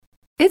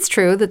It's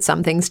true that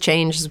some things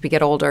change as we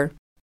get older.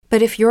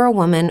 But if you're a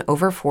woman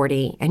over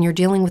 40 and you're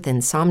dealing with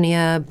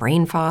insomnia,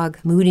 brain fog,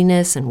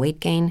 moodiness, and weight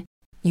gain,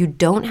 you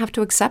don't have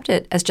to accept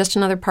it as just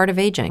another part of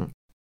aging.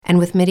 And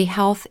with MIDI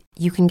Health,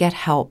 you can get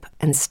help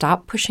and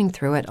stop pushing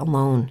through it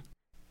alone.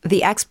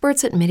 The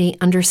experts at MIDI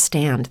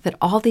understand that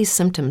all these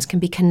symptoms can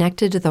be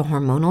connected to the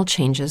hormonal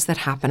changes that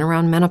happen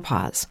around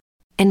menopause,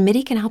 and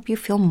MIDI can help you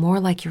feel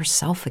more like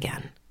yourself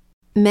again.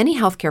 Many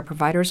healthcare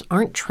providers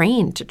aren't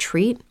trained to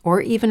treat or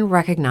even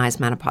recognize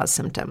menopause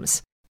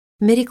symptoms.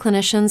 MIDI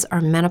clinicians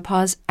are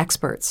menopause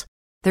experts.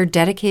 They're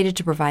dedicated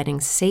to providing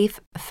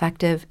safe,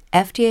 effective,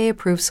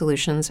 FDA-approved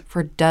solutions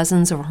for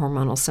dozens of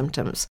hormonal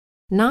symptoms,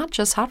 not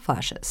just hot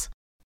flashes.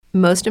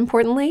 Most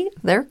importantly,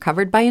 they're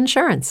covered by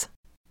insurance.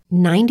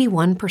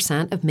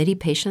 91% of MIDI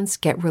patients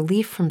get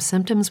relief from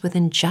symptoms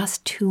within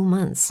just 2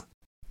 months.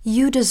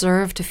 You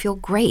deserve to feel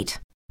great.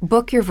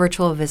 Book your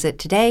virtual visit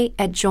today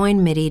at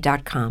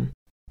joinmidi.com.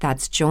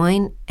 That's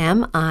joinmidi.com.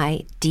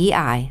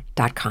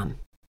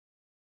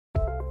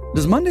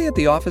 Does Monday at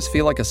the office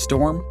feel like a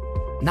storm?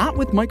 Not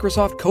with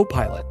Microsoft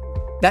Copilot.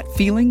 That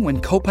feeling when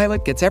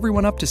Copilot gets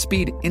everyone up to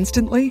speed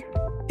instantly?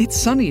 It's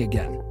sunny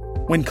again.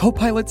 When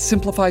Copilot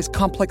simplifies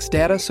complex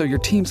data so your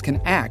teams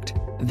can act,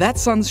 that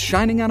sun's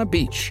shining on a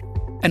beach.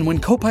 And when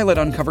Copilot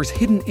uncovers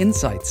hidden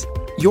insights,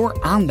 you're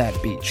on that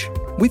beach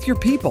with your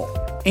people,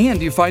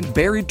 and you find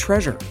buried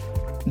treasure.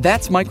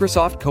 That's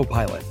Microsoft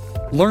Copilot.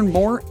 Learn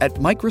more at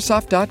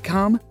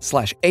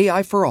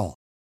Microsoft.com/AI for all.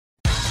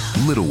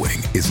 Little Wing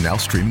is now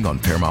streaming on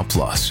Paramount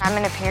Plus. I'm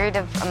in a period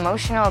of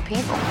emotional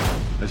upheaval.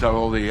 Is that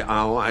all the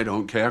I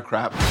don't care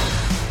crap?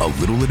 A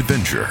little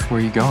adventure. Where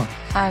are you going?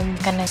 I'm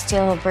gonna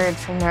steal a bird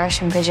from the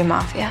Russian pigeon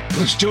mafia.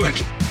 Let's do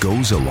it.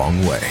 Goes a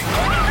long way.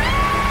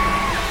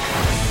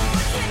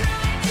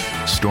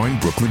 Starring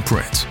Brooklyn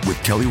Prince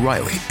with Kelly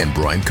Riley and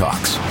Brian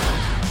Cox.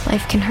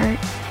 Life can hurt,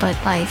 but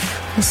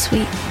life is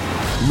sweet.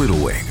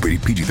 Little Wing,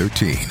 rated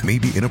PG-13, may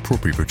be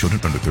inappropriate for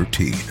children under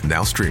 13.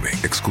 Now streaming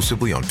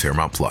exclusively on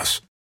Paramount Plus.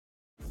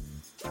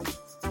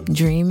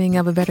 Dreaming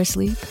of a better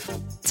sleep?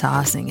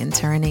 Tossing and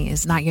turning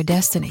is not your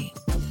destiny.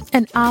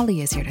 And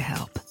Ollie is here to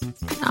help.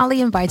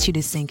 Ollie invites you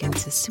to sink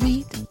into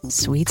sweet,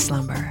 sweet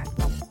slumber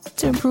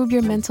to improve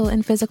your mental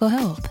and physical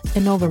health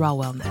and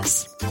overall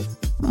wellness.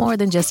 More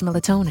than just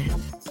melatonin,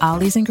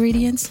 Ollie's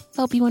ingredients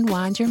help you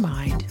unwind your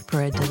mind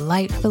for a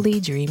delightfully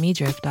dreamy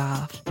drift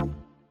off.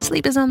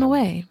 Sleep is on the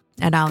way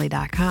at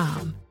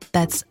Ollie.com.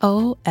 That's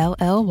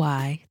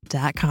OLLY.com.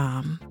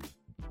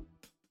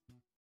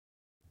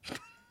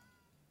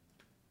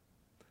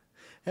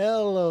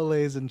 Hello,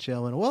 ladies and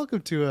gentlemen.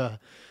 Welcome to a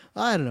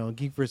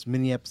Geekverse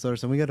mini episode or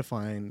something. We got to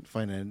find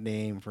a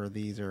name for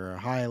these or a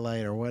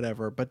highlight or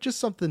whatever, but just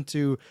something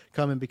to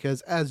come in because,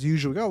 as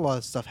usual, we got a lot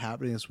of stuff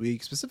happening this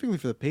week, specifically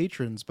for the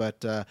patrons,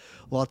 but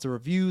lots of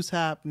reviews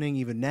happening.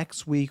 Even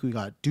next week, we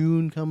got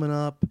Dune coming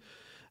up.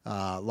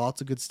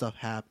 Lots of good stuff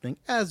happening.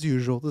 As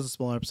usual, this is a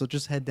smaller episode.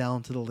 Just head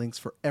down to the links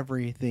for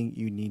everything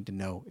you need to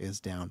know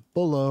is down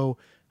below.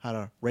 How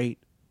to rate,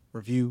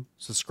 review,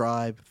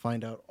 subscribe,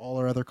 find out all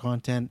our other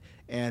content,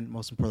 and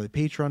most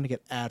importantly, Patreon to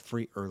get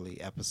ad-free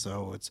early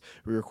episodes.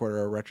 We recorded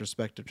our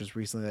retrospective just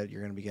recently that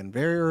you're going to be getting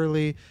very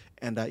early,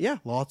 and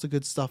lots of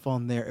good stuff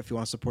on there. If you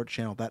want to support the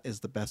channel, that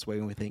is the best way,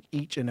 and we thank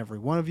each and every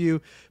one of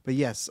you. But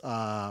yes,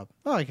 I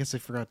guess I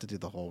forgot to do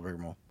the whole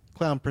rigmarole.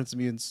 Clown Prince of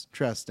Mutants,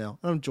 Trestnell,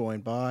 and I'm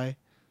joined by...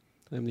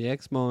 I'm the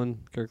X-Mon,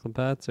 Kirkland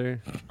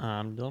Patzer.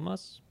 I'm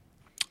Dilmas.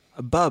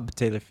 Bub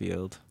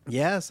Taylorfield.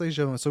 Yes, ladies and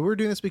gentlemen. So we're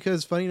doing this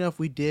because, funny enough,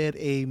 we did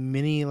a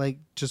mini,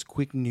 just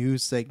quick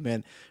news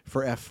segment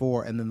for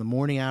F4, and then the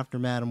morning after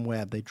Madam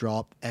Web, they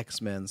dropped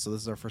X-Men. So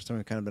this is our first time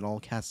we've kind of been all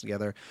cast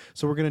together.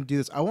 So we're going to do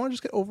this. I want to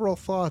just get overall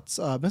thoughts.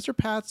 Mr.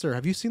 Patzer,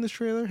 have you seen this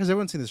trailer? Has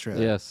everyone seen this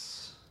trailer?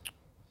 Yes.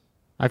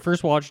 I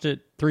first watched it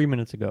 3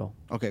 minutes ago.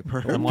 Okay,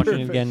 perfect. I'm watching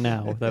it again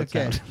now without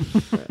sound.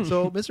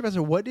 So, Mr. Patzer,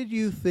 what did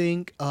you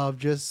think of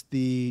just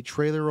the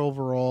trailer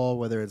overall,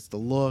 whether it's the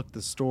look,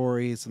 the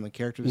stories, and the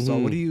characters we saw?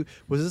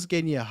 Was this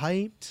getting you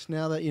hyped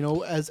now that,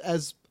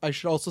 as I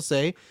should also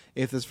say,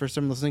 if this is the first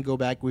time listening, go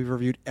back. We've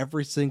reviewed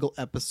every single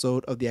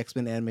episode of the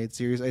X-Men animated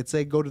series. I'd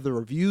say go to the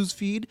reviews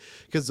feed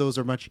because those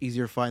are much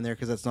easier to find there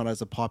because that's not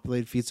as a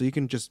populated feed. So you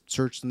can just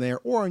search them there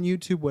or on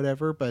YouTube,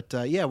 whatever. But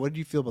what did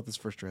you feel about this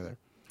first trailer?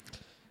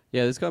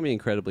 Yeah, this got me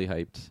incredibly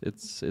hyped.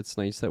 It's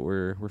nice that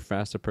we're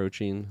fast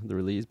approaching the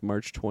release,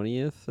 March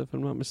 20th, if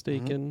I'm not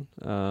mistaken.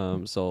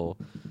 So,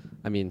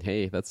 I mean,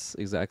 hey, that's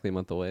exactly a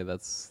month away.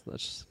 That's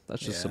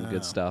just some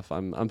good stuff.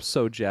 I'm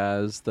so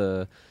jazzed.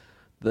 The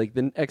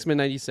X-Men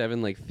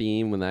 97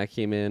 theme when that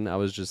came in, I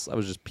was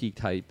just peaked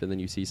hype, and then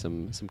you see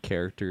some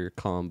character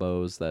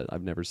combos that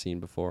I've never seen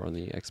before on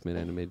the X-Men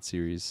animated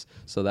series.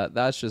 So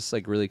that's just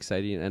really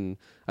exciting, and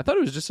I thought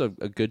it was just a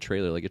good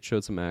trailer. It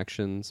showed some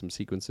action, some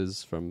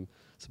sequences from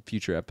some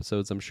future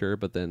episodes, I'm sure,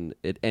 but then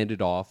it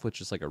ended off with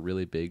just a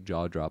really big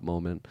jaw drop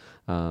moment.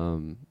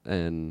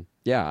 And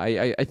yeah,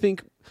 I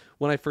think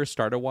when I first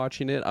started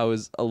watching it, I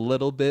was a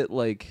little bit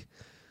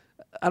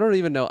I don't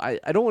even know. I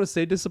don't want to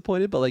say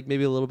disappointed, but like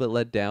maybe a little bit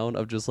let down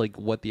of just like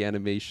what the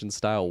animation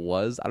style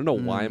was. I don't know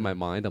why in my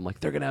mind I'm like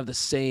they're gonna have the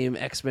same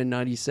X-Men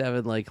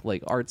 97 like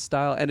art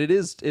style, and it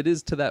is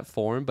to that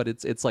form, but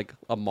it's like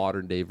a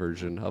modern day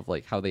version of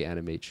like how they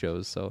animate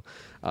shows. So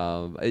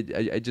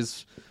I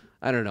just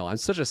I don't know. I'm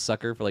such a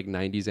sucker for like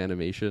 90s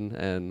animation,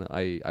 and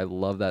I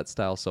love that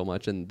style so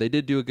much. And they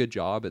did do a good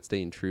job at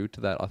staying true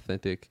to that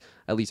authentic,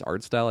 at least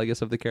art style, I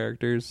guess, of the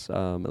characters,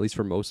 at least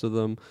for most of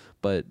them.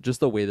 But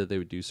just the way that they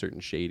would do certain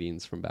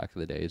shadings from back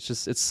in the day,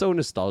 it's so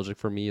nostalgic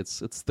for me. It's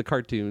the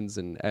cartoons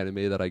and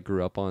anime that I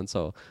grew up on,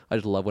 so I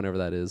just love whenever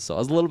that is. So I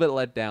was a little bit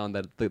let down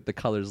that the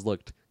colors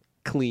looked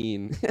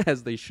clean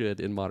as they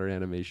should in modern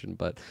animation,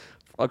 but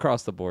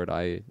across the board,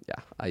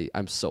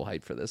 I'm so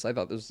hyped for this. I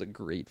thought this was a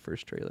great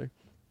first trailer.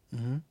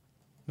 Mm-hmm.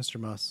 Mr.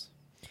 Muss.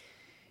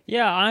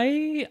 Yeah,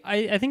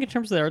 I think in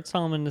terms of the art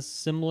style, I'm in a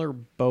similar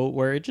boat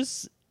where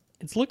it's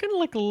looking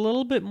like a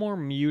little bit more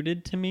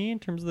muted to me in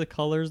terms of the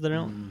colors. That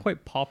don't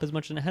quite pop as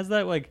much, and it has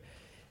that like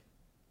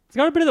it's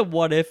got a bit of the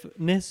what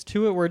if-ness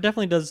to it, where it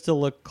definitely does still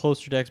look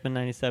closer to X-Men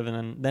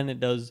 97 than it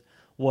does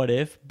What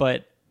If.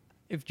 But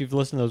if you've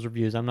listened to those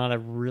reviews, I'm not a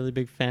really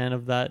big fan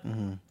of that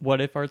what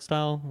if art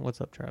style.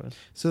 What's up, Travis?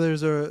 So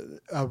there's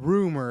a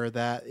rumor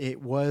that it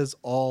was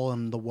all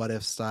in the what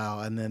if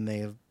style, and then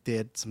they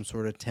did some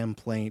sort of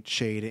template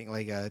shading,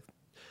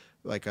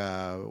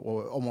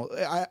 almost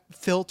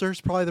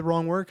filter's probably the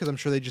wrong word, because I'm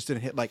sure they just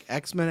didn't hit like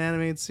X-Men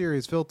animated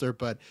series filter,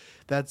 but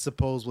that's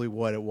supposedly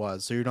what it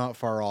was. So you're not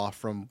far off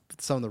from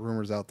some of the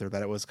rumors out there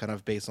that it was kind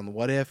of based on the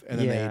what if, and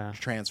then they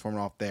transformed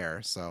off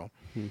there. So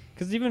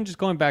because even just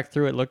going back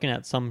through it, looking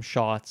at some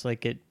shots,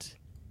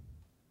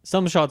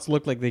 some shots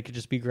look like they could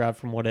just be grabbed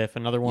from What If,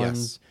 and other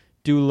ones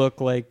do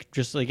look like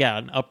just like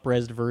an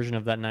up-resed version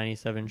of that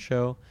 97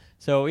 show.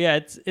 So yeah,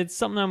 it's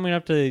something I'm gonna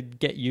have to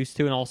get used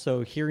to, and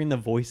also hearing the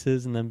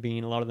voices and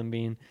a lot of them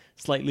being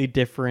slightly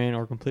different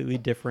or completely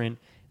different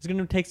is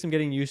gonna take some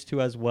getting used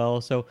to as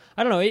well. So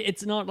I don't know,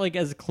 it's not like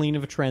as clean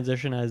of a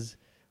transition as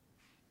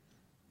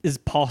is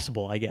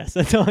possible, I guess.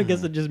 So I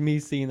guess it's just me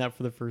seeing that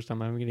for the first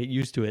time. I'm gonna get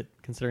used to it,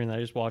 considering that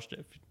I just watched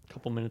it a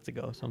couple minutes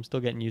ago, so I'm still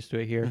getting used to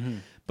it here.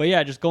 But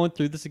yeah, just going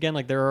through this again,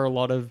 like there are a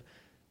lot of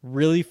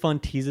really fun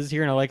teases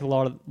here, and I like a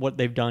lot of what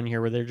they've done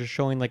here, where they're just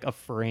showing like a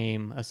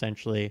frame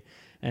essentially,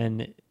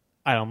 and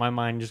I don't know, my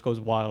mind just goes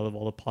wild of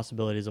all the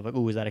possibilities of like,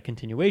 oh, is that a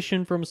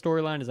continuation from a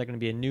storyline? Is that going to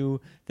be a new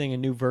thing, a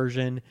new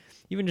version?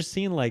 Even just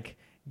seeing like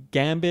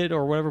Gambit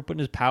or whatever putting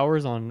his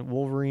powers on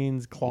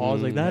Wolverine's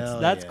claws, like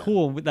that's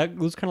cool.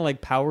 Those kind of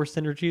like power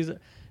synergies.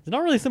 It's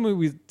not really something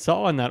we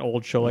saw in that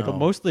old show. Like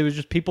mostly it was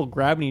just people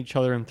grabbing each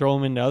other and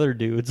throwing them into other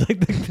dudes.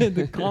 Like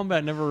the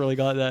combat never really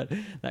got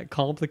that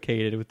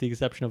complicated, with the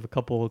exception of a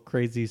couple of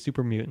crazy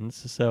super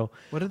mutants. So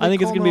I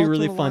think it's gonna be a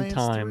really fun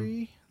time.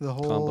 3? The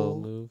whole combo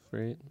move,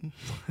 right?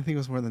 I think it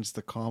was more than just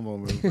the combo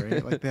move,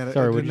 right? Like that.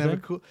 Sorry, didn't have a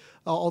cool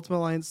Ultimate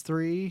Alliance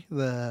 3.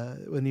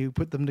 When you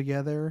put them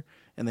together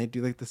and they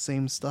do like the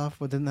same stuff,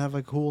 but didn't have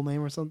a cool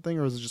name or something,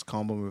 or was it just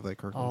combo move like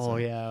Kirkland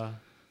said? Yeah.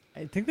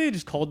 I think they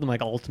just called them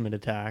like ultimate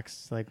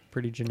attacks, like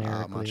pretty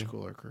generically. Much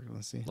cooler,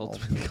 Kirkland. See,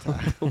 Ultimate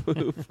combo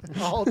move.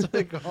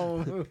 Ultimate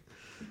combo move.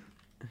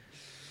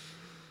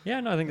 Yeah,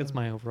 no, I think that's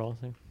my overall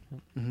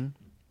thing.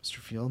 Mr.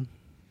 Field.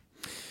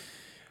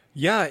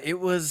 Yeah, it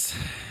was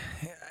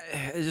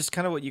just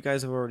kind of what you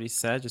guys have already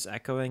said, just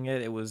echoing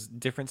it. It was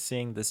different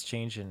seeing this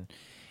change in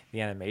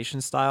the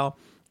animation style,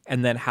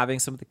 and then having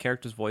some of the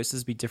characters'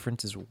 voices be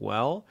different as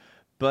well.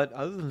 But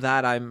other than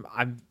that, I'm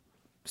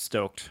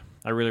stoked.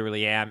 I really,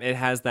 really am. It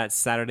has that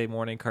Saturday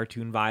morning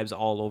cartoon vibes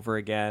all over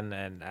again,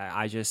 and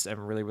I just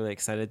am really, really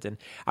excited. And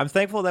I'm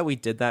thankful that we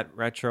did that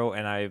retro,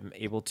 and I'm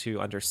able to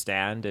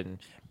understand and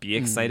be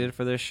excited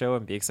for this show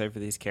and be excited for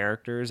these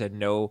characters and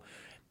know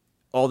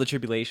all the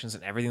tribulations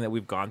and everything that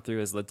we've gone through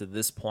has led to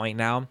this point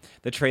now.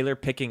 The trailer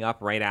picking up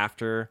right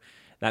after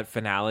that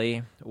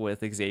finale with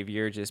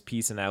Xavier just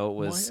peacing out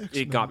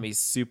it got me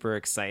super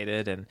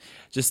excited, and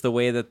just the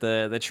way that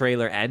the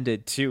trailer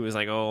ended too was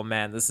like, oh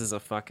man, this is a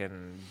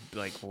fucking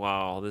like,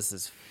 wow, this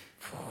is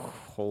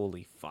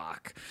holy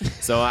fuck.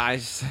 So I'm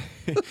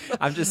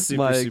just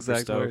super My super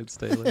exact stoked. words,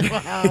 Taylor.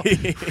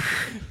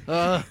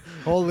 Wow.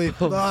 Holy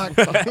fuck.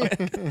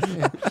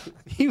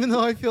 Even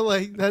though I feel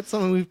like that's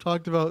something we've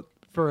talked about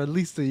for at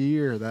least a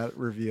year, that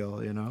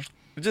reveal, you know.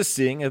 Just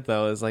seeing it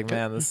though is like,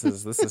 man, this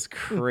is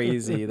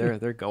crazy.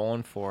 They're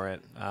going for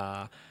it.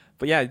 But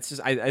yeah, it's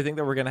just I think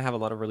that we're gonna have a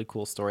lot of really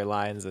cool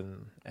storylines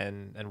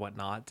and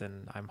whatnot,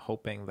 and I'm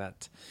hoping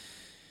that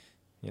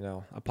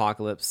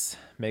Apocalypse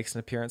makes an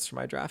appearance for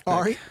my draft pick.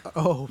 Are you?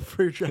 Oh,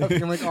 for your draft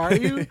pick. I'm like, are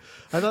you?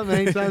 I thought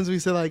many times we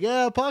said like,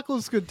 yeah,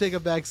 Apocalypse could take a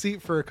back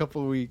seat for a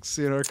couple of weeks,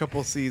 a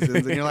couple of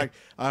seasons, and you're like,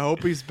 I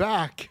hope he's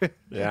back.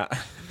 Yeah.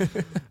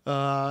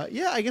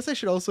 Yeah, I guess I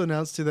should also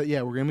announce too that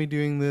we're gonna be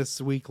doing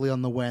this weekly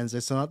on the Wednesday,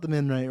 so not the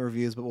midnight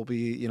reviews, but we'll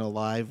be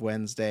live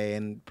Wednesday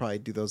and probably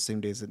do those same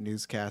days at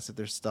newscasts if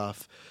there's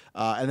stuff,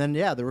 and then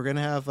then we're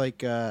gonna have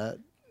like.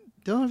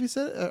 Dylan, have you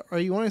said? Are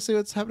you want to say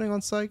what's happening on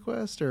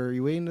SideQuest, or are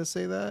you waiting to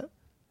say that?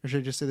 Or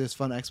should I just say there's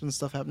fun X-Men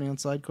stuff happening on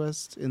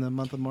SideQuest in the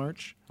month of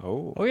March?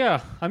 Oh. Oh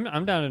yeah, I'm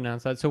down to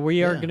announce that. So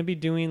we are Yeah. going to be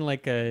doing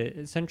like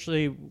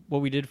essentially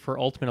what we did for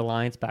Ultimate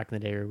Alliance back in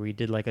the day, where we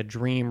did like a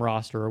dream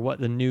roster or what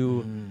the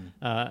new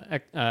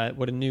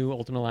what a new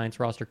Ultimate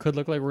Alliance roster could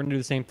look like. We're going to do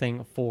the same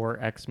thing for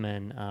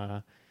X-Men.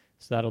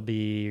 So that'll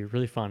be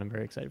really fun. I'm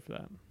very excited for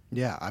that.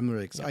 Yeah, I'm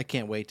really excited. I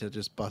can't wait to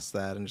just bust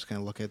that and just kind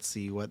of look at,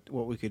 see what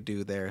we could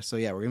do there. So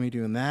yeah, we're going to be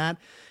doing that.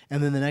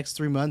 And then the next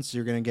 3 months,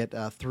 you're going to get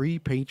 3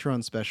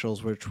 Patreon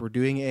specials, which we're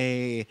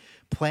doing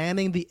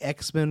planning the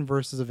X-Men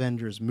versus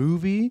Avengers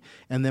movie.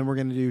 And then we're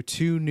going to do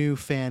 2 new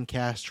fan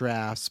cast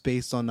drafts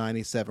based on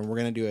 97. We're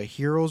going to do a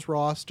heroes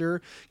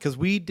roster because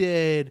we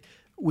did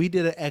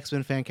an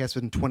X-Men fan cast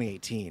in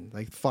 2018,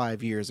 like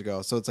 5 years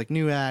ago. So it's like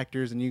new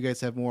actors, and you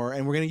guys have more.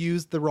 And we're going to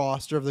use the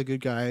roster of the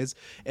good guys,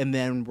 and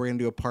then we're going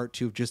to do a part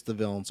 2 of just the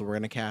villains. So we're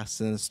going to cast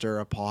Sinister,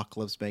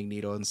 Apocalypse,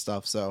 Magneto, and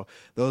stuff. So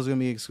those are going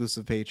to be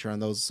exclusive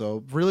Patreon. Those,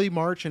 so really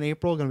March and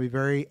April are going to be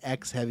very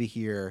X-heavy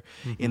here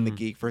in the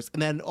Geekverse.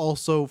 And then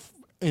also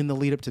in the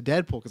lead up to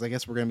Deadpool, because I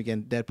guess we're going to be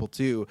getting Deadpool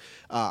 2,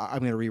 I'm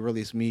going to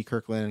re-release me,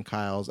 Kirkland, and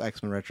Kyle's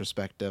X-Men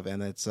retrospective,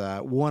 and it's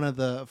one of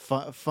the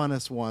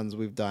funnest ones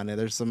we've done. And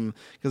there's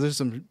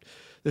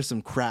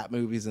some crap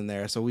movies in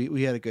there, so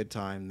we had a good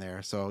time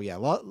there. So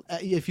yeah,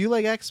 if you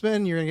like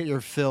X-Men, you're going to get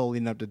your fill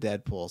leading up to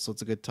Deadpool, so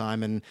it's a good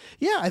time. And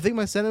yeah, I think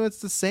my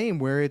sentiment's the same,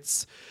 where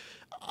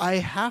I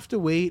have to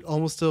wait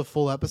almost to a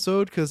full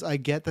episode because I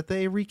get that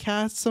they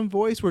recast some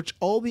voice, which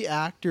all the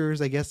actors,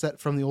 I guess, that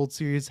from the old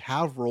series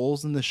have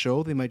roles in the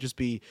show. They might just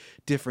be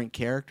different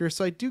characters.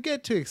 So I do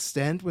get to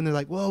extent when they're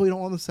like, well, we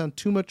don't want them to sound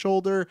too much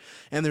older.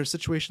 And there's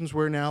situations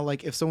where now,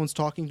 like, if someone's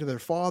talking to their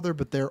father,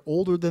 but they're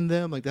older than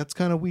them, like, that's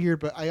kind of weird.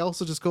 But I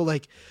also just go,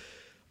 like,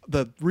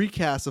 the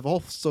recasts have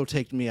also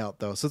taken me out,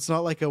 though. So it's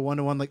not like a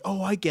one-to-one, like,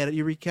 oh, I get it,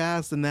 you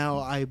recast. And now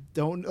I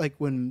don't, like,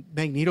 when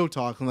Magneto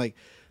talks, I'm like,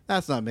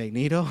 that's not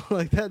Magneto.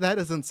 Like that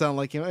doesn't sound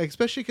like him,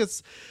 especially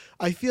because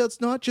I feel it's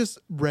not just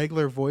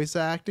regular voice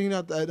acting,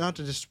 not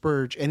to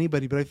disparage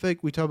anybody, but I feel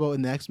like we talk about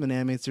in the X-Men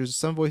animates, there's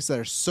some voices that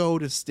are so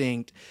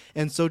distinct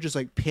and so just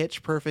like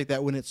pitch perfect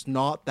that when it's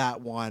not that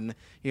one,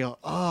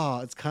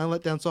 it's kind of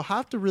let down. So I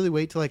have to really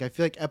wait till, like, I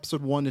feel like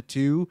episode 1 to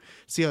 2,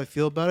 see how I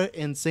feel about it.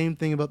 And same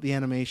thing about the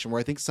animation, where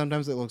I think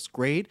sometimes it looks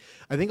great.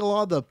 I think a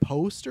lot of the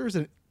posters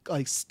and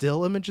like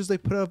still images they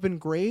put up have been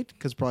great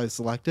because probably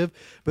selective,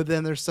 but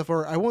then there's stuff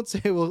where I won't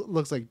say it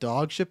looks like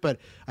dog shit, but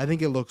I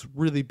think it looks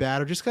really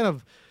bad or just kind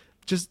of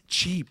just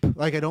cheap.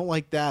 Like I don't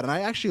like that, and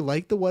I actually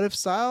like the What If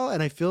style,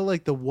 and I feel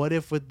like the What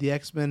If with the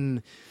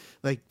X-Men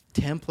like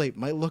template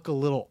might look a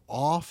little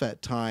off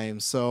at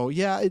times. So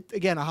yeah,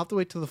 again, I'll have to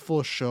wait till the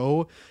full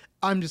show.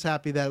 I'm just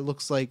happy that it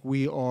looks like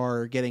we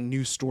are getting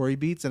new story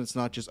beats, and it's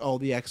not just, oh,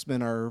 the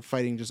X-Men are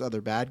fighting just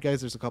other bad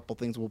guys. There's a couple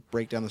things we'll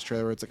break down this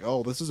trailer where it's like,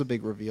 oh, this is a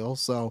big reveal.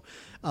 So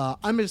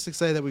I'm just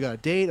excited that we got a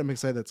date. I'm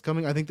excited that's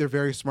coming. I think they're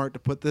very smart to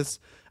put this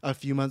a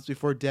few months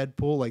before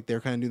Deadpool. Like they're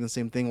kind of doing the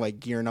same thing, like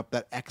gearing up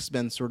that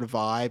X-Men sort of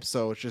vibe.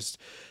 So it's just,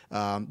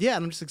 and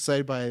I'm just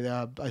excited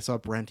by, I saw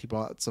Brent, he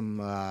bought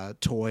some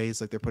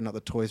toys. Like they're putting out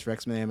the toys for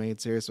X-Men animated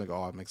series. So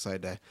I'm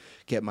excited to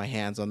get my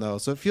hands on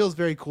those. So it feels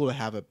very cool to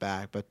have it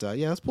back. But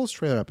yeah, let's pull this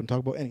trailer up and talk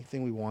about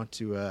anything we want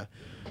to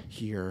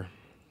hear.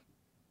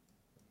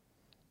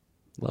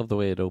 Love the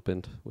way it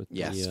opened with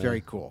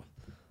very cool.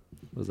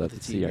 Was that the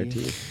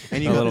CRT?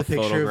 And you got the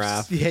picture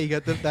photograph. You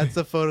got that's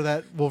the photo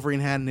that Wolverine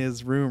had in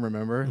his room,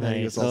 remember? That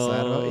he was all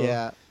sad about.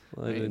 Yeah.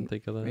 Well, I didn't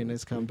think of that. Very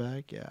nice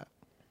comeback, yeah.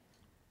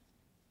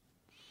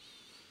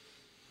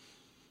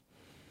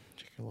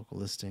 Check your local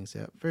listings,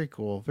 yeah. Very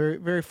cool. Very,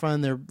 very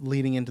fun. They're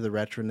leading into the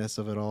retroness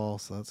of it all,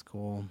 so that's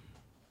cool.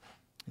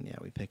 And yeah,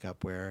 we pick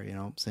up where,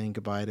 saying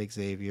goodbye to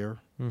Xavier.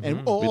 Mm-hmm. And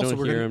we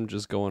don't hear him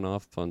just going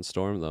off on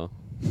Storm, though.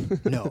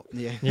 No.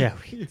 Yeah. Yeah.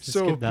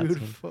 So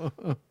beautiful.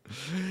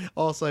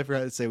 Also, I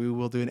forgot to say, we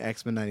will do an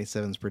X-Men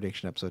 97's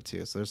prediction episode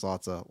too. So there's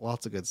lots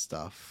of good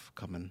stuff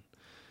coming.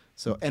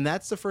 So, and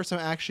that's the first time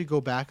I actually go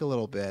back a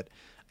little bit.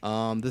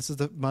 This is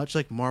much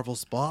like Marvel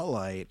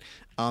Spotlight.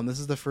 This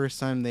is the first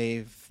time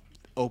they've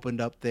opened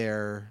up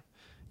their...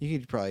 You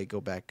could probably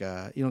go back.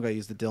 You don't got to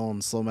use the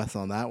Dylan slow method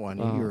on that one.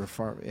 You were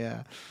far,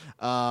 yeah.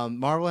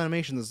 Marvel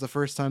Animation. This is the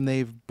first time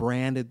they've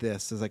branded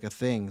this as like a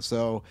thing.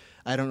 So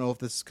I don't know if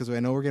this, because I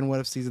know we're getting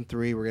What If Season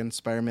 3. We're getting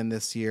Spider-Man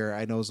this year.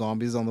 I know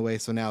Zombies on the way.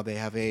 So now they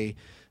have a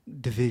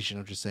division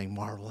of just saying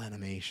Marvel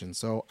Animation.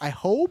 So I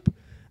hope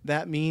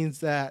that means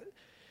that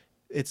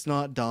it's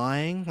not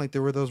dying. Like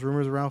there were those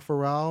rumors around for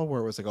a while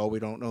where it was like, oh, we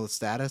don't know the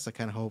status. I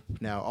kind of hope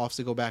now. I'll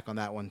obviously go back on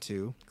that one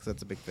too, because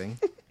that's a big thing.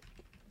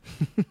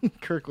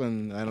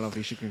 Kirkland, I don't know if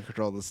he can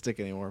control the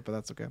stick anymore, but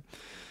that's okay.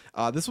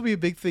 This will be a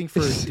big thing for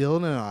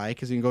Dylan and I,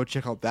 because you can go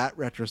check out that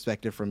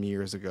retrospective from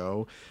years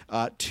ago.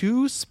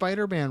 2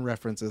 Spider-Man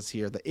references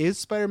here. Is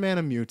Spider-Man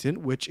a mutant?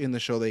 Which in the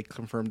show they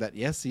confirmed that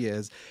yes, he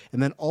is.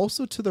 And then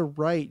also to the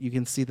right, you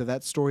can see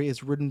that story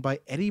is written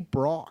by Eddie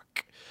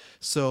Brock.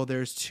 So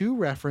there's 2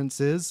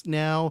 references.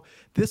 Now,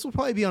 this will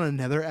probably be on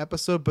another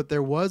episode, but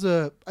there was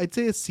I'd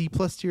say a C+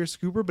 tier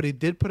scooper, but he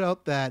did put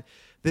out that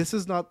this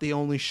is not the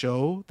only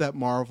show that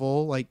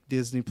Marvel, like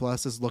Disney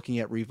Plus, is looking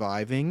at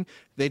reviving.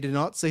 They did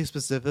not say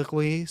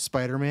specifically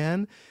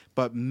Spider-Man,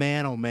 but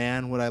man, oh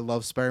man, would I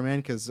love Spider-Man,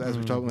 because as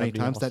we've talked many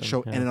times, that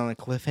show ended on a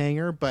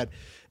cliffhanger. But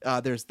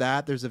there's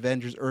that. There's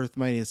Avengers Earth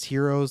Mightiest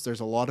Heroes.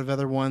 There's a lot of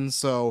other ones.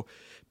 So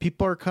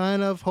people are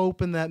kind of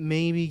hoping that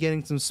maybe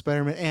getting some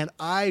Spider-Man.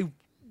 And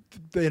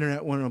the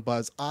internet went on a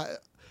buzz.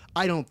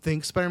 I don't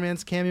think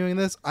Spider-Man's cameoing in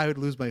this. I would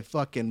lose my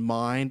fucking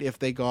mind if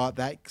they got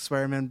that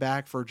Spider-Man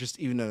back for just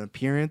even an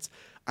appearance.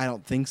 I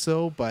don't think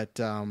so, but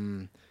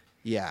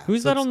yeah.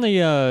 Who's that on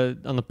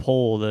the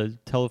pole, the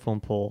telephone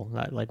pole,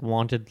 that like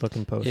wanted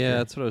looking poster? Yeah,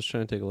 that's what I was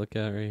trying to take a look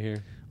at right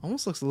here.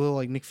 Almost looks a little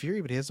like Nick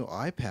Fury, but he has no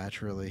eye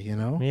patch, really. You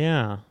know?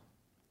 Yeah.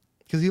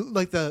 Because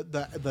like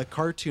the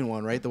cartoon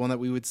one, right? The one that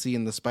we would see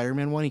in the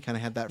Spider-Man one, he kind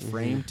of had that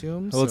frame to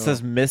him. Well, it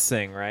says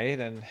missing, right?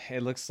 And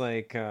it looks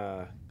like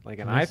an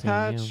eye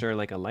patch or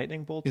like a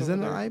lightning bolt. Is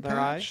over that an eye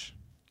patch?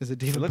 Is it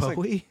David Bowie?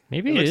 Like,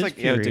 maybe it is like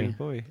David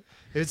Bowie.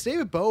 If it's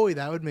David Bowie,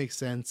 that would make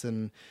sense.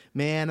 And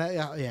man,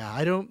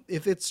 I don't.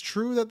 If it's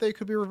true that they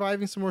could be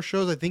reviving some more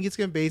shows, I think it's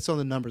going to be based on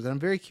the numbers. And I'm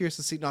very curious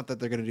to see, not that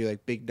they're going to do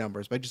like big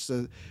numbers, but just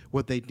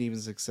what they deem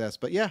as success.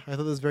 But yeah, I thought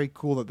it was very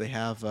cool that they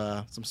have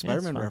some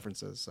Spider-Man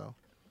references. So.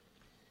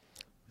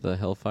 The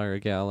Hellfire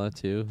Gala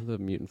too, the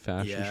mutant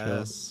fashion show.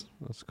 That's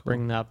cool.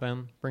 Bring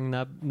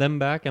them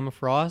back. Emma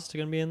Frost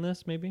going to be in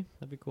this, maybe.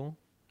 That'd be cool.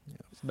 Yeah.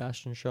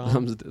 Sebastian Shaw.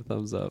 Thumbs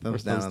up.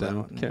 Thumbs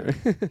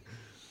down.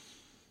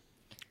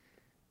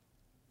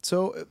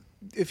 So,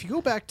 if you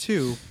go back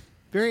to,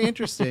 very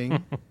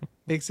interesting,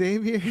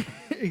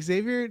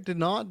 Xavier did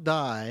not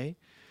die,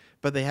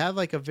 but they have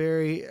like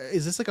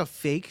is this like a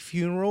fake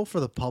funeral for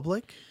the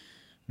public?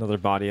 Another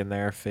body in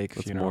there, fake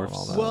funeral.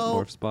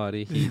 Morph's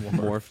body. He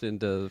morphed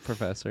into the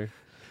professor.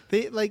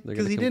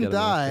 Because he didn't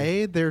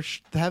die. They're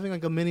having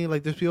like a mini,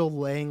 like there's people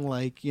laying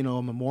like, a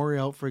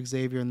memorial out for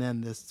Xavier, and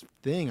then this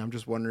thing. I'm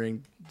just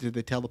wondering, did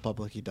they tell the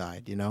public he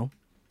died,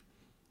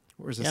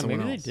 Or is this someone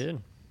maybe else? They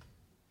did.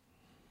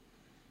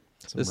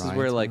 This is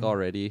where like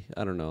already,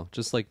 I don't know,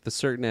 just like the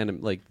certain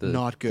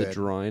not good. The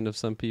drawing of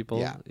some people.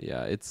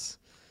 Yeah, it's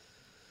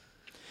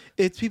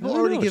people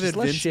already give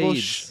Invincible.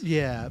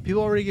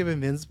 People already give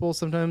Invincible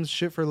sometimes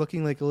shit for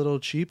looking like a little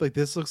cheap. Like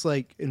this looks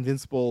like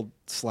Invincible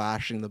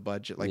slashing the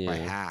budget by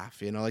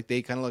half. Like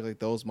they kind of look like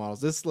those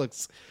models. This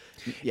looks.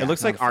 Yeah, it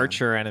looks like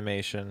Archer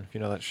animation. If you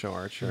know that show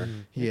Archer.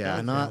 Yeah,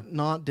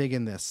 not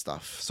digging this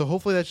stuff. So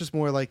hopefully that's just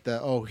more like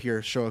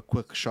here, show a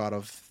quick shot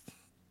of.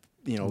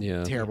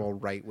 Terrible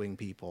right wing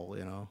people.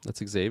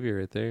 That's Xavier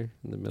right there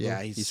in the middle.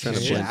 Yeah, he's trying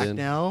to blend in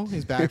now.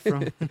 He's back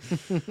from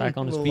back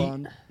on his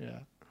feet. Yeah.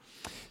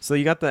 So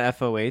you got the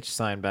FOH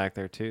sign back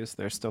there too, so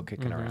they're still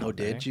kicking around. Oh,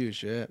 did you?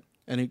 Shit.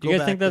 And do you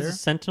guys think that's a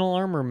Sentinel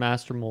arm or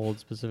Master Mold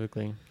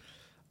specifically?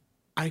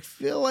 I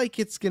feel like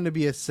it's going to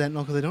be a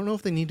Sentinel because I don't know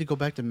if they need to go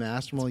back to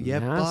Master Mold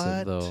yet.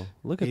 Massive, but though.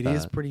 Look at it that.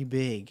 is pretty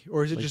big,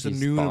 or is it Like just a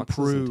these new boxes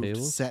and improved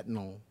tables?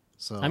 Sentinel?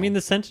 So I mean, the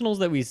Sentinels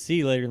that we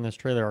see later in this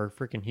trailer are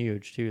freaking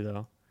huge too,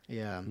 though.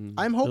 Yeah,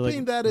 I'm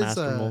hoping that is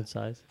Master Mold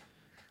size.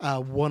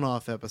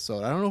 One-off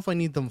episode. I don't know if I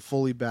need them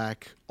fully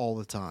back all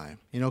the time,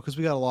 because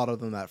we got a lot of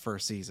them that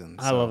first season.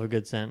 I love a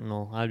good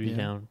Sentinel. I'd be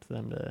down for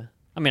them to.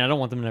 I mean, I don't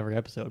want them in every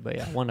episode, but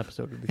yeah, one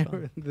episode would be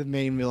fun. The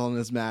main villain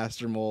is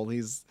Master Mold.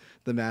 He's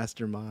the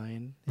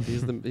mastermind.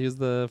 He's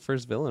the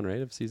first villain,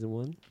 right, of season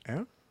 1.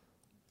 Yeah.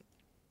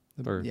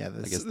 Or I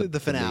guess the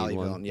finale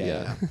main villain. one.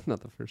 Yeah. Not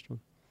the first one.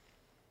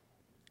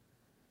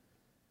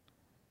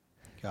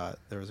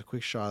 There was a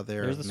quick shot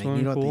there. There's the at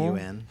swimming the pool.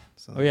 UN.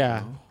 So Oh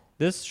yeah,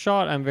 this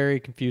shot I'm very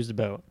confused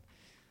about.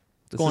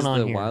 This going is on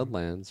the here?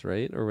 Wildlands,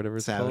 right, or whatever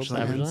it's Savage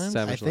called. Lands?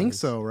 Savage I think Lands.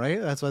 so,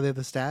 right? That's why they have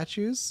the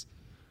statues.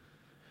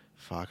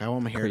 Fuck, I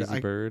want my hair. Crazy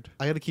bird.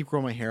 I got to keep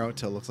growing my hair out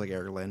till it looks like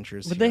Eric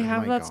Lencher's. Would they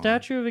have that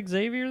statue of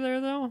Xavier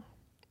there though?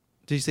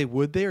 Did you say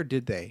would they or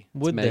did they?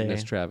 Would It's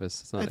Magnus they?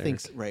 Travis. It's not I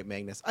think Eric. right,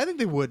 Magnus. I think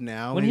they would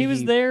now. When Maybe he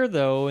was there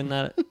though, in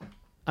that,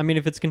 I mean,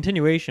 if it's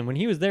continuation, when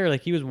he was there,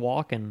 like he was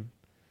walking,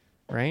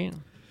 right?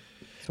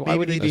 So why Maybe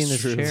would he they be in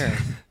this just- chair?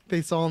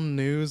 they saw in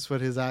the news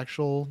what his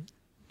actual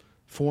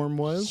form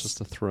was. It's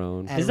just a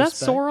throne. Out Is of that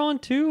respect.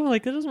 Sauron too?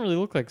 Like that doesn't really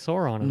look like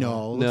Sauron. At No,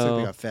 all. it looks like No.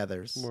 they got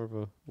feathers. More of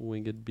a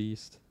winged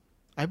beast.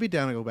 I'd be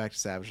down to go back to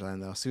Savage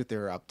Land though, see what they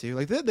were up to.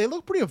 Like they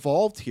look pretty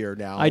evolved here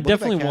now. I Look at that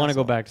definitely want to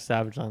go castle. back to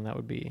Savage Land. That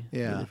would be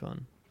Yeah. really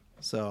fun.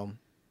 So,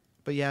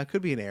 but yeah, it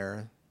could be an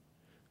error.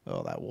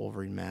 Oh, that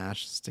Wolverine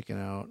mash sticking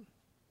out.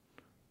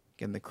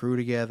 Getting the crew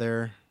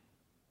together.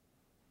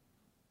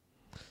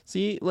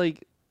 See,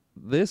 like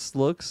this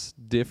looks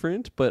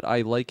different, but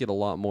I like it a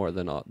lot more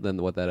than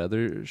what that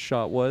other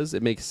shot was.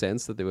 It makes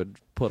sense that they would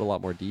put a lot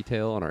more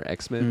detail on our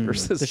X-Men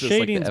versus The just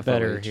shading's like the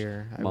better FOH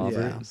here, I would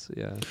mobbers.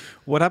 Yeah.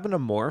 What happened to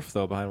Morph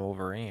though behind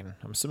Wolverine?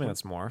 I'm assuming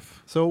that's Morph.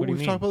 So What do you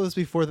we've talked mean? about this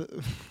before.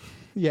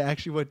 Yeah,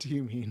 actually, what do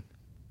you mean?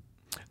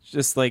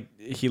 Just like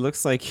he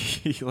looks like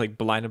he like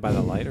blinded by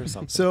the light or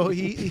something. So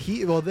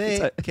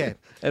okay.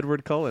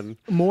 Edward Cullen.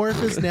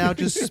 Morph is now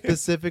just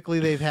specifically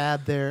they've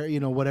had their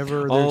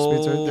whatever their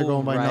experience are, they're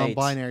going by right.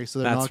 non-binary, so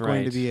they're That's not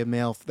going to right. be a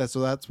male.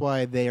 So that's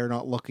why they are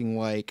not looking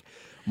like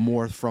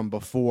Morph from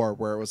before,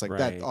 where it was like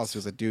that Right. also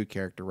was a dude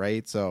character,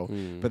 right? So,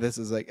 but this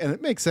is like, and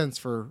it makes sense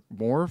for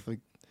Morph. Like,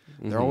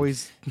 they're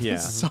always Yeah.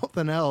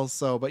 something else.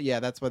 So, but yeah,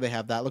 that's why they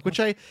have that look, which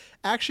I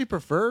actually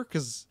prefer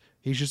because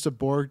he's just a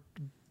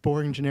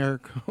boring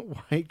generic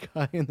white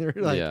guy, and they're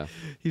like, Yeah,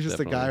 he's just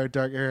a guy definitely. with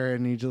dark hair,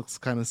 and he looks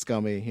kind of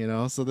scummy,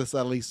 So this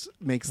at least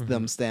makes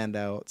them stand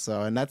out.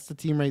 So, and that's the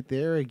team right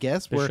there, I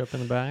guess. Bishop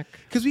in the back.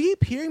 Because we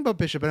keep hearing about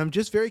Bishop, and I'm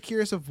just very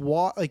curious of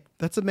why. Like,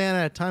 that's a man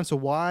at a time. So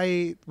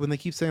why, when they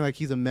keep saying like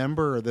he's a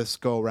member of this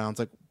go around, it's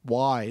like,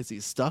 why is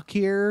he stuck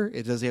here?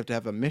 Does he have to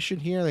have a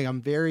mission here? Like,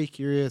 I'm very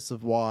curious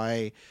of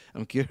why.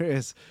 I'm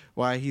curious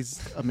why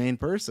he's a main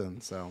person.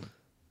 So.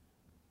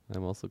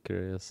 I'm also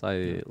curious.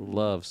 I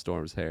love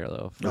Storm's hair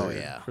though.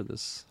 For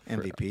this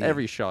MVP.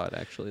 every shot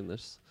actually in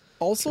this.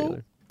 Also,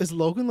 trailer. is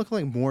Logan looking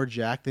like more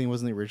jacked than he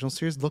was in the original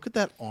series? Look at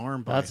that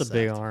arm. That's a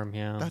big bicep. arm,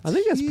 yeah. I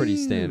think that's pretty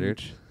huge.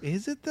 standard.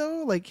 Is it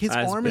though? Like his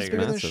That's arm is big,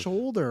 bigger than his massive.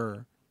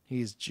 shoulder.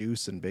 He's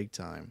juicing big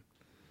time.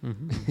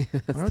 Mm-hmm. I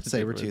don't know what the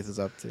Sabretooth difference is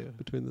up to.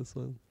 Between this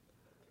one.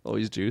 Oh,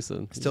 he's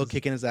juicing. Still He's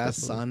kicking his ass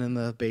definitely- son in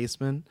the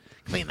basement.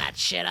 Clean that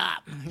shit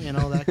up.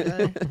 That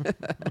guy.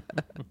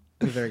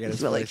 We better get his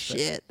Smell like voice back.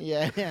 shit.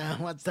 Yeah.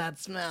 What's that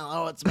smell?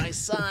 Oh, it's my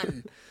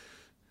son.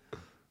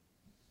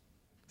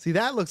 See,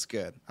 that looks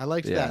good. I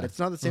liked Yeah. that. It's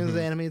not the same as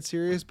the animated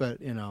series, but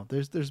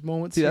there's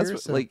moments See, here. that's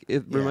what, so- like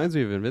it yeah. reminds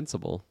me of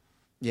Invincible.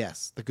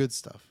 Yes, the good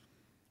stuff.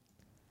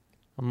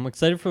 I'm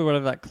excited for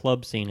whatever that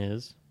club scene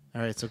is.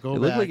 All right, so go It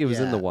back. looked like it was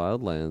in the yeah.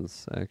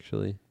 Wildlands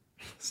actually.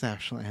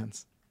 Savage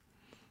Lands.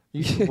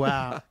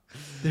 Wow.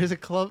 There's a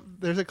club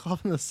in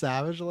the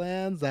Savage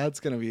Lands. That's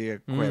gonna be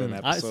quite an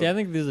episode. I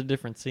think these are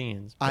different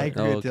scenes. I but-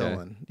 agree with okay.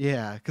 Dylan.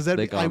 Yeah, because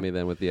They got me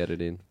then with the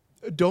editing.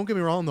 Don't get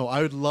me wrong though.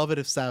 I would love it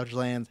if Savage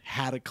Lands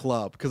had a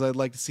club because I'd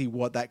like to see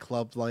what that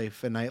club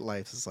life and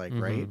nightlife is like,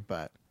 right?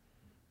 But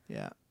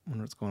yeah, I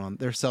wonder what's going on.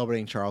 They're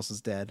celebrating Charles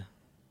is dead.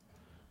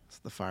 That's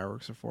what the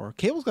fireworks are for.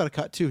 Cable's got a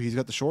cut too. He's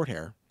got the short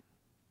hair.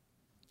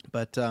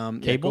 But yeah,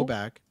 Cable? go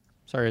back.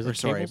 Sorry, is Or it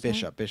sorry, Cable's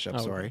name? Bishop.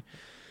 Oh, Sorry.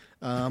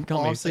 Got me excited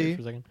Obviously,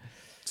 for a second.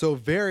 so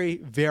very,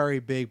 very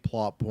big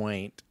plot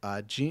point.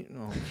 Gene.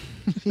 Oh,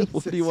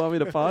 What do you want me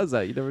to pause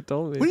at? You never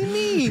told me. What do you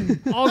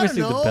mean?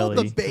 Obviously I the don't know,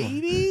 belly. the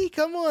baby.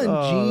 Come on,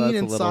 Oh, Gene that's a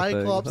and little thing.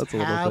 Cyclops That's a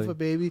little have thing. a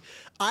baby.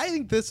 I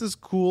think this is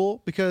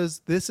cool because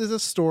this is a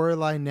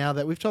storyline now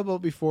that we've talked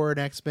about before in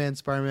X-Men,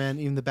 Spider-Man,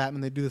 even the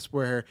Batman. They do this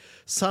where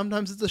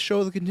sometimes it's a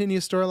show that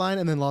continues storyline,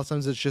 and then a lot of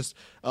times it's just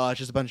a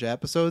bunch of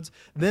episodes.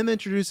 Them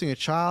introducing a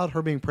child,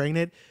 her being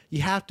pregnant,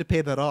 you have to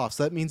pay that off.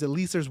 So that means at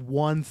least there's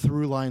one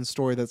through line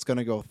story that's going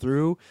to go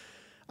through.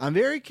 I'm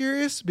very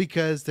curious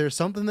because there's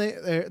something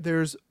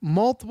there's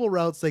multiple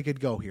routes they could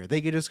go here.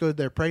 They could just go,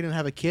 they're pregnant,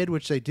 have a kid,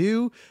 which they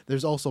do.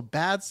 There's also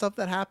bad stuff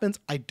that happens.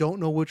 I don't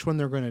know which one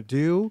they're going to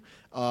do.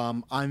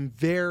 I'm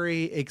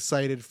very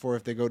excited for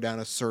if they go down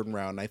a certain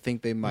route, and I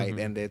think they might.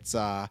 And it's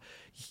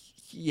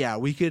yeah,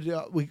 we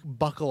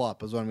buckle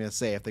up is what I'm going to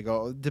say. If they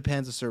go, it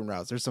depends on certain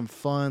routes. There's some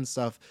fun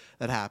stuff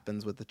that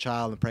happens with the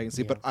child and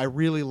pregnancy, but I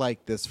really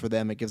like this for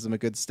them. It gives them a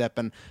good step,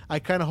 and I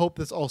kind of hope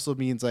this also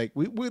means like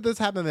this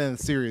happened in the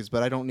series,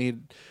 but I don't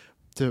need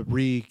to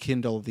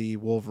rekindle the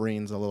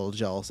Wolverines a little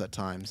jealous at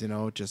times.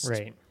 Just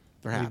Right.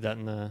 they're Leave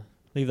happy.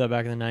 leave that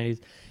back in the 90s.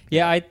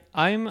 Yeah,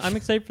 I'm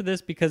excited for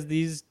this because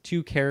these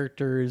two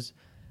characters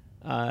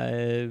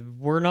they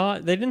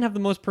didn't have the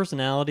most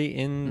personality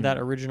in that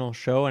original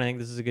show, and I think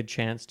this is a good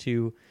chance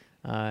to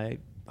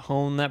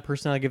hone that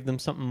personality, give them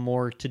something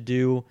more to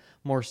do,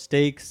 more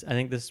stakes. I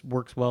think this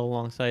works well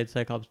alongside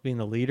Cyclops being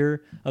the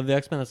leader of the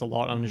X-Men. That's a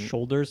lot on his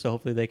shoulders, so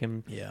hopefully they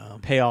can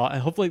pay off.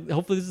 And hopefully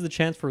this is the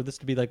chance for this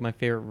to be like my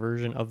favorite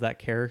version of that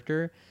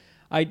character.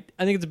 I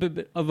think it's a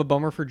bit of a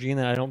bummer for Jean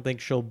that I don't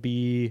think she'll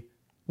be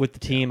with the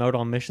team out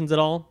on missions at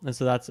all, and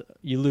so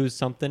you lose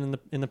something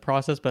in the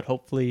process. But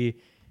hopefully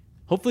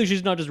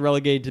she's not just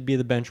relegated to be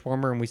the bench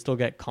warmer, and we still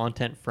get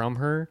content from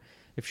her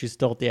if she's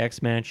still at the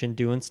X Mansion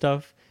doing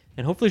stuff.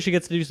 And hopefully she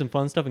gets to do some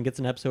fun stuff and gets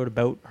an episode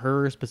about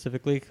her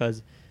specifically,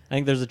 because I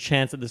think there's a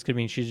chance that this could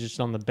mean she's just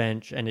on the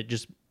bench, and it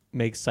just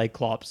makes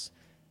Cyclops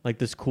like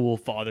this cool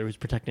father who's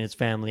protecting his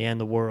family and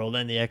the world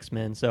and the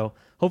X-Men. So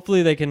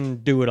hopefully they can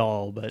do it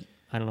all, but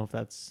I don't know if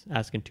that's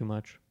asking too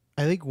much.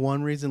 I think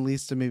one reason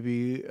leads to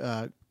maybe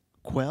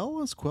quell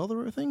the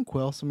right thing?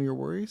 Quell some of your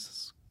worries?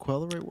 Is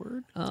quell the right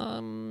word?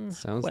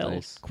 Sounds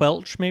nice.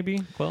 Quelch, maybe?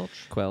 Quelch.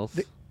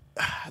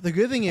 The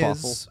good thing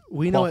is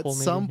we know at Quaffle,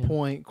 maybe, some yeah.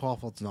 point,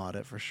 Quaffle's not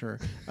it for sure.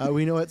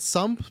 We know at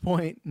some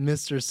point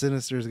Mr.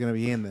 Sinister is going to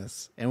be in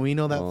this, and we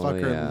know that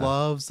fucker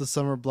loves the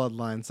Summer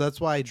Bloodline. So that's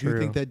why I do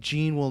think that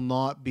Jean will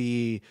not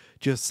be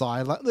just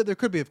sidelined. There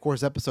could be, of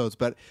course, episodes,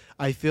 but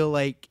I feel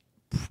like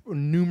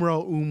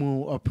numero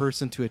uno a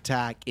person to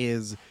attack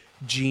is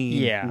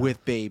Jean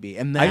with baby.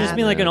 And I just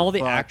mean like in all the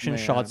fuck, action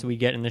man. shots we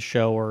get in the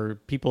show, or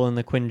people in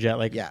the Quinjet,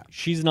 like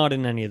she's not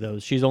in any of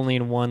those. She's only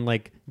in one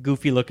like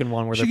goofy looking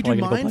one where She they're could do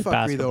probably gonna mind go play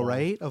fuckery basketball. though,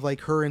 right? Of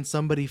like her and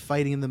somebody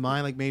fighting in the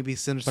mine, like maybe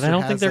Sinister. But I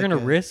don't think they're like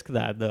gonna risk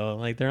that though.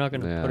 Like they're not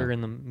gonna put her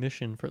in the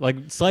mission for like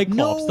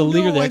Cyclops, the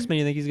leader of the X-Men.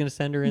 You think he's gonna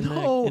send her in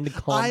there into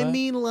combat? I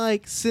mean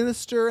like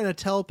Sinister and a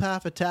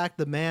telepath attack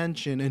the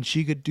mansion, and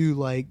she could do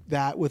like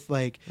that with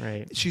like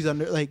she's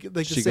under like Does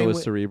the she same go with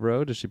way.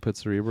 Cerebro? Does she put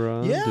Cerebro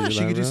on? Yeah, she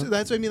could do. That route?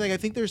 That's what I mean. Like I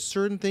think there's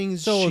certain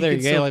things. So she there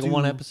could you go, still like do.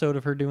 one episode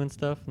of her doing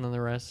stuff, and then the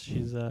rest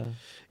she's.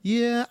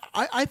 Yeah,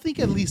 I think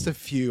at least a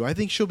few. I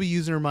think she'll be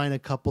using her mind a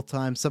couple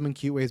times, some in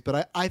cute ways.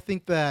 But I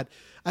think that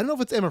I don't know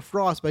if it's Emma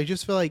Frost, but I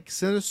just feel like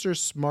Sinister's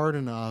smart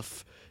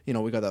enough. You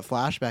know, we got that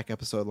flashback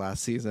episode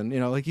last season. You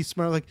know, like he's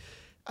smart. Like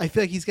I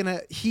feel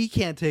like he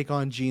can't take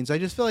on Jean. So I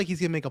just feel like he's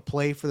gonna make a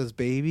play for this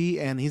baby,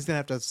 and he's gonna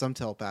have to have some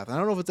telepath. I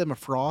don't know if it's Emma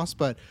Frost,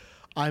 but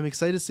I'm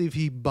excited to see if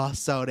he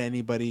busts out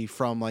anybody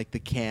from like the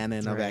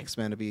canon of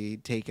X-Men to be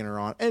taking her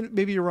on. And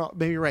maybe you're wrong.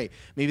 Maybe you're right.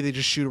 Maybe they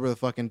just shoot her with a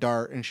fucking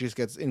dart and she just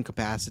gets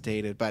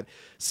incapacitated. But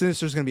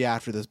Sinister's gonna be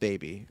after this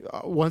baby.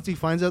 Once he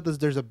finds out that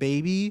there's a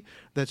baby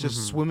that's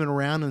just swimming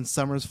around in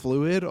Summer's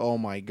fluid. Oh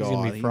my god, He's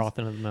gonna be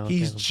frothing at the mouth.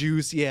 He's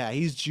juice. Yeah,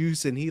 he's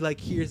juicing. He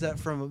like hears that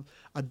from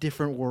a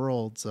different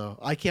world. So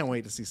I can't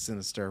wait to see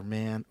Sinister,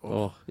 man.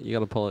 Oh, you got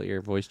to pull out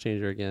your voice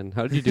changer again.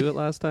 How did you do it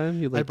last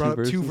time? You I brought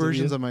up two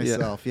versions you? of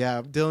myself.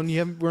 Yeah. Dylan, you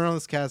haven't, we're on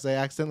this cast. I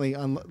accidentally,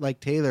 like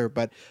Taylor,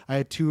 but I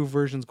had two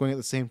versions going at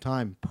the same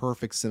time.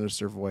 Perfect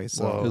Sinister voice.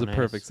 So. It was a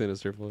perfect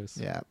Sinister voice.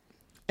 Yeah.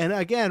 And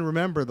again,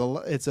 remember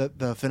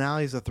the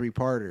finale is a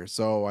 3-parter,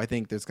 so I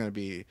think there's going to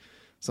be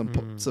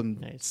some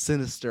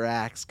sinister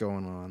acts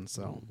going on.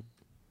 So,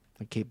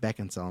 like Kate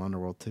Beckinsale in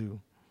Underworld too.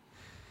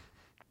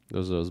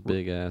 Those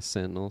big ass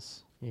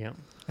sentinels. Yeah,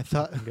 I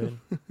thought good.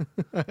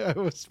 I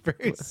was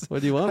very.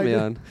 What do you want me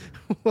on?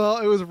 Well,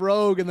 it was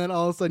Rogue, and then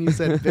all of a sudden you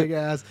said big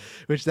ass,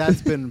 which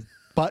that's been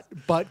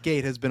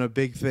Buttgate has been a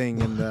big thing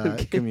in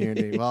the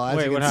community. Well, as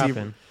wait, you what can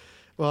happened?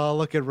 Well,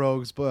 look at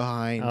Rogue's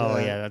behind. Oh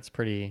yeah, that's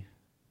pretty.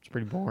 It's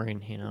pretty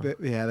boring, you know.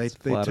 They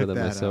flatter took than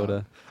that Minisode.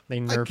 out. They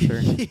nerfed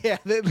her. Yeah,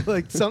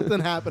 like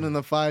something happened in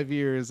the 5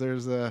 years.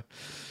 There's but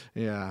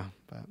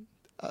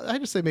I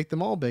just say make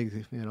them all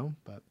big, you know.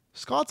 But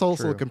Scott's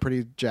also looking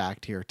pretty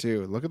jacked here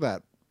too. Look at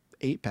that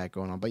 8-pack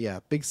going on. But yeah,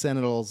 big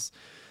Sentinels.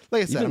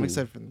 Like I said, I'm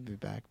excited for them to be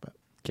back. But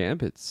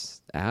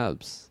Gambit's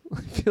abs.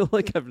 I feel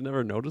like I've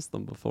never noticed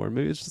them before.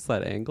 Maybe it's just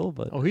that angle,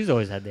 but he's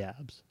always had the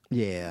abs.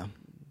 Yeah,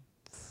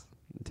 it's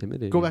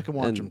intimidating. Go back and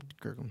watch him,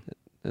 Kirkham.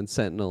 And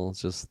Sentinel,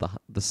 just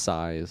the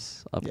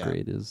size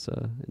upgrade is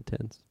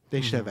intense. They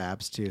should have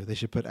abs too. They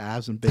should put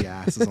abs and big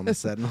asses on the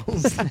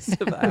Sentinels.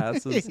 Massive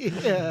asses.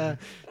 Yeah.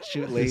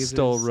 Shoot lasers. They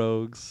stole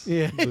Rogues.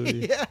 Yeah.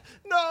 Yeah.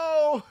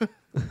 No.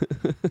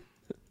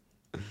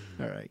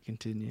 All right,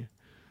 continue.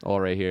 Oh,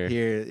 right here.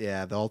 Here,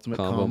 yeah, the ultimate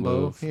Combo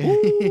move.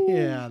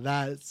 Yeah,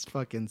 that's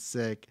fucking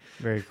sick.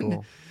 Very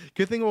cool.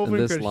 Good thing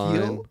Wolverine this could line.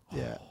 heal.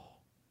 Yeah.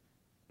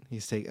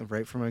 He's taken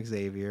right from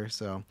Xavier,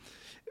 so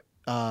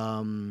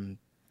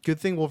good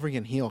thing Wolverine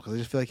can heal, because I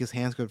just feel like his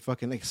hands could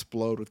fucking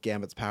explode with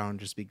Gambit's power and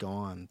just be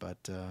gone.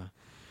 But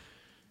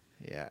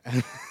yeah,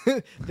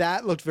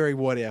 that looked very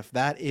what if.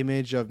 That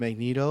image of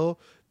Magneto,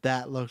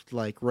 that looked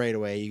like right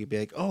away you could be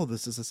like, oh,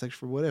 this is a section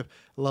for what if.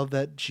 I love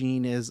that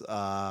Jean is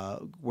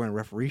wearing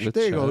referee shirt.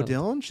 There you go,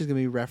 Dylan. She's gonna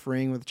be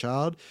refereeing with a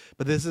child,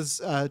 but this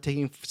is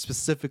taking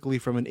specifically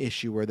from an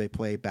issue where they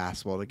play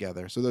basketball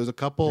together. So there's a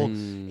couple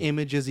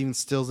images, even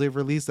stills they've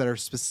released that are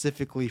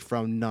specifically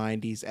from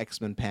 90s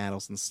X-Men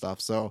panels and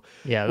stuff. So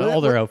yeah, all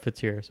their outfits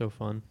here are so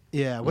fun.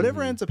 Yeah,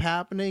 whatever ends up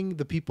happening,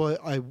 the people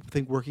I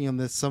think working on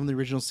this, some of the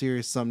original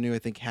series, some new, I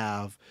think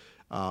have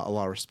a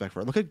lot of respect for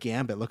it. Look at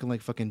Gambit looking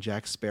like fucking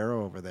Jack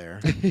Sparrow over there.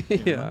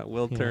 Yeah,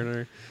 Will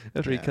Turner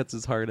after he cuts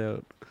his heart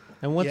out.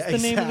 And what's the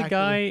name of the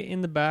guy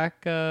in the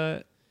back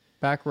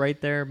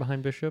right there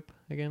behind Bishop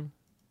again?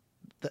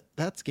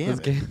 That's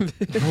Gambit.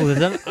 Oh, is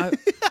that?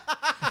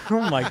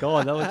 Oh my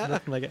god, that looks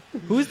nothing like it.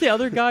 Who's the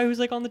other guy who's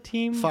like on the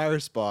team?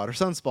 Firespot or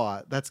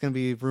Sunspot. That's going to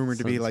be rumored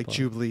to be like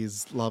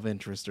Jubilee's love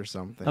interest or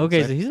something.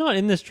 Okay, so he's not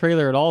in this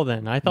trailer at all.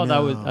 Then I thought that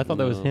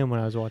was him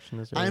when I was watching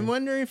this. Earlier. I'm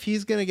wondering if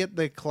he's going to get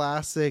the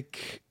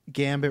classic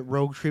Gambit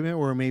Rogue treatment,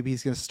 where maybe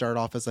he's going to start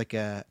off as like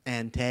a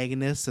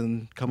antagonist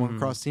and come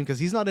across the team, because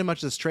he's not in much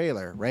of this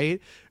trailer,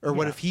 right? Or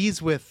what if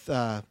he's with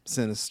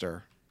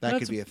Sinister? That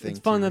could be a thing. It's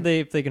fun that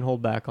if they can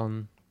hold back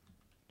on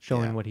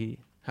showing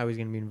how he's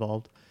going to be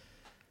involved.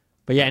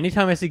 But yeah,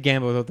 anytime I see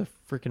Gambit without the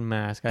freaking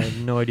mask, I have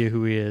no idea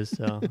who he is.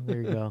 So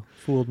there you go.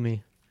 Fooled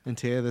me. And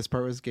Tia, this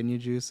part was getting you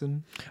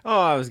juicing?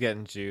 Oh, I was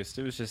getting juiced.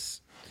 It was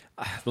just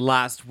the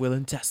last will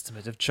and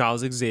testament of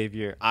Charles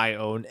Xavier. I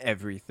own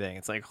everything.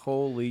 It's like,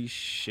 holy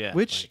shit.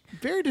 Which,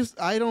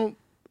 I don't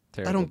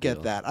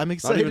get that. I'm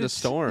excited. Not even a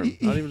Storm.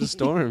 Not even a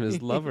Storm.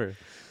 His lover.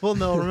 Well,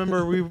 no,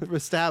 remember we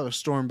established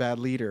Storm bad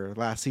leader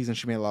last season.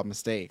 She made a lot of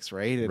mistakes,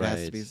 right?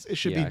 Has to be. It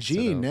should be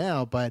Jean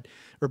now,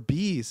 or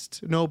Beast.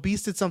 No,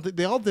 Beast did something.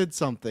 They all did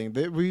something.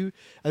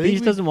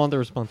 Beast doesn't want the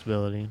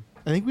responsibility.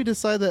 I think we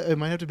decided that it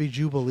might have to be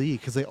Jubilee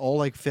because they all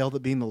like failed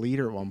at being the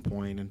leader at one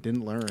point and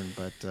didn't learn.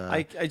 But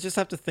I just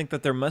have to think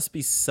that there must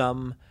be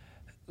some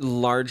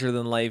larger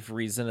than life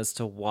reason as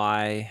to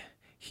why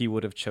he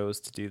would have chose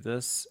to do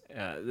this.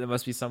 There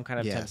must be some kind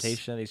of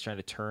temptation. He's trying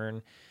to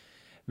turn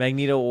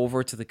Magneto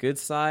over to the good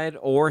side,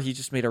 or he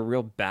just made a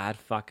real bad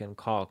fucking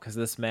call because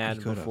this man,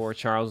 before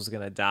Charles was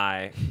gonna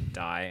die,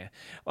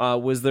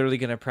 was literally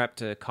gonna prep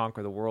to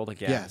conquer the world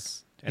again.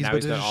 Yes. And now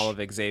he's got all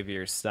of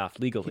Xavier's stuff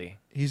legally.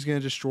 He's going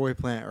to destroy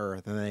planet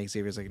Earth, and then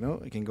Xavier's like,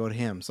 no, it can go to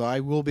him. So I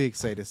will be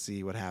excited to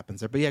see what happens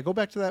there. But yeah, go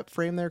back to that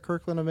frame there,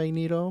 Kirkland, of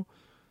Magneto.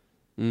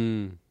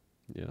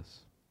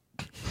 Yes.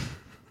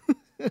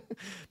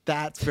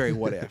 That's very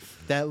what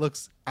if. That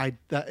looks.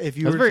 If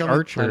you That's were very to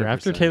Archer. 100%.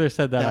 After Taylor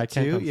said that, I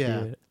can't too,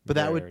 unsee it. But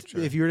that Very would, Archer.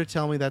 if you were to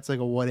tell me that's like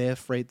a what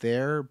if right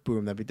there,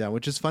 boom, that'd be done.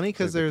 Which is funny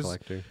because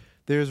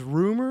there's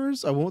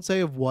rumors. I won't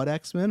say of what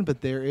X-Men,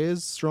 but there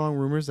is strong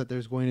rumors that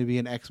there's going to be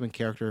an X-Men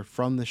character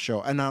from the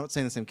show. And I'm not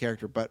saying the same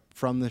character, but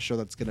from the show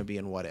that's going to be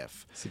in What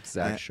If. This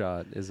exact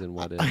shot is in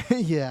What If.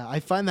 Yeah, I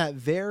find that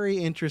very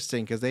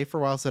interesting because they for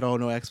a while said, "Oh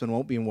no, X-Men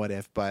won't be in What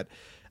If," but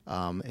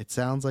it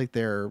sounds like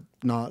they're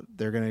not.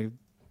 They're going to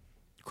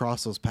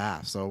cross those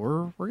paths. So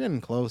we're getting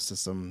close to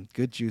some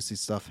good juicy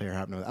stuff here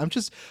happening.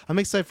 I'm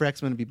excited for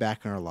X-Men to be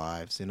back in our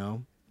lives. You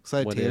know,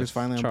 excited What Taylor's if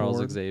finally on Charles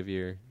board.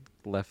 Xavier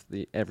left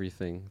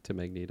everything to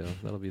Magneto?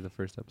 That'll be the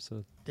first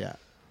episode. Yeah.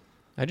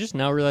 I just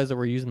now realized that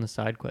we're using the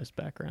side quest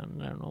background,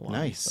 and I don't know why.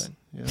 Nice.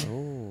 But... Yeah.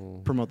 Oh,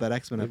 Promote that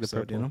X-Men Like the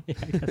episode, you purple. know? Yeah,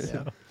 I guess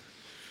so.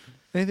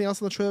 Anything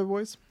else on the trailer,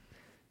 boys?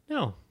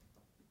 No.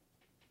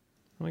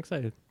 I'm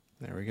excited.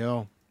 There we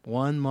go.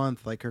 1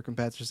 month, like Kirk and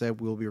Patcher said,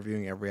 we'll be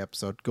reviewing every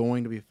episode.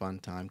 Going to be a fun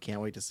time. Can't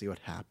wait to see what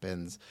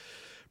happens.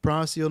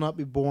 Promise you'll not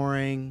be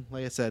boring.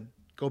 Like I said,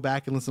 go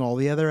back and listen to all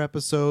the other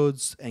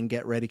episodes and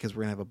get ready because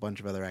we're going to have a bunch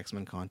of other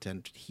X-Men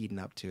content heating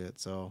up to it.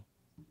 So,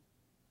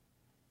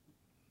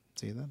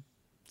 see you then.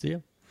 See ya.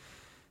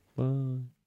 Bye.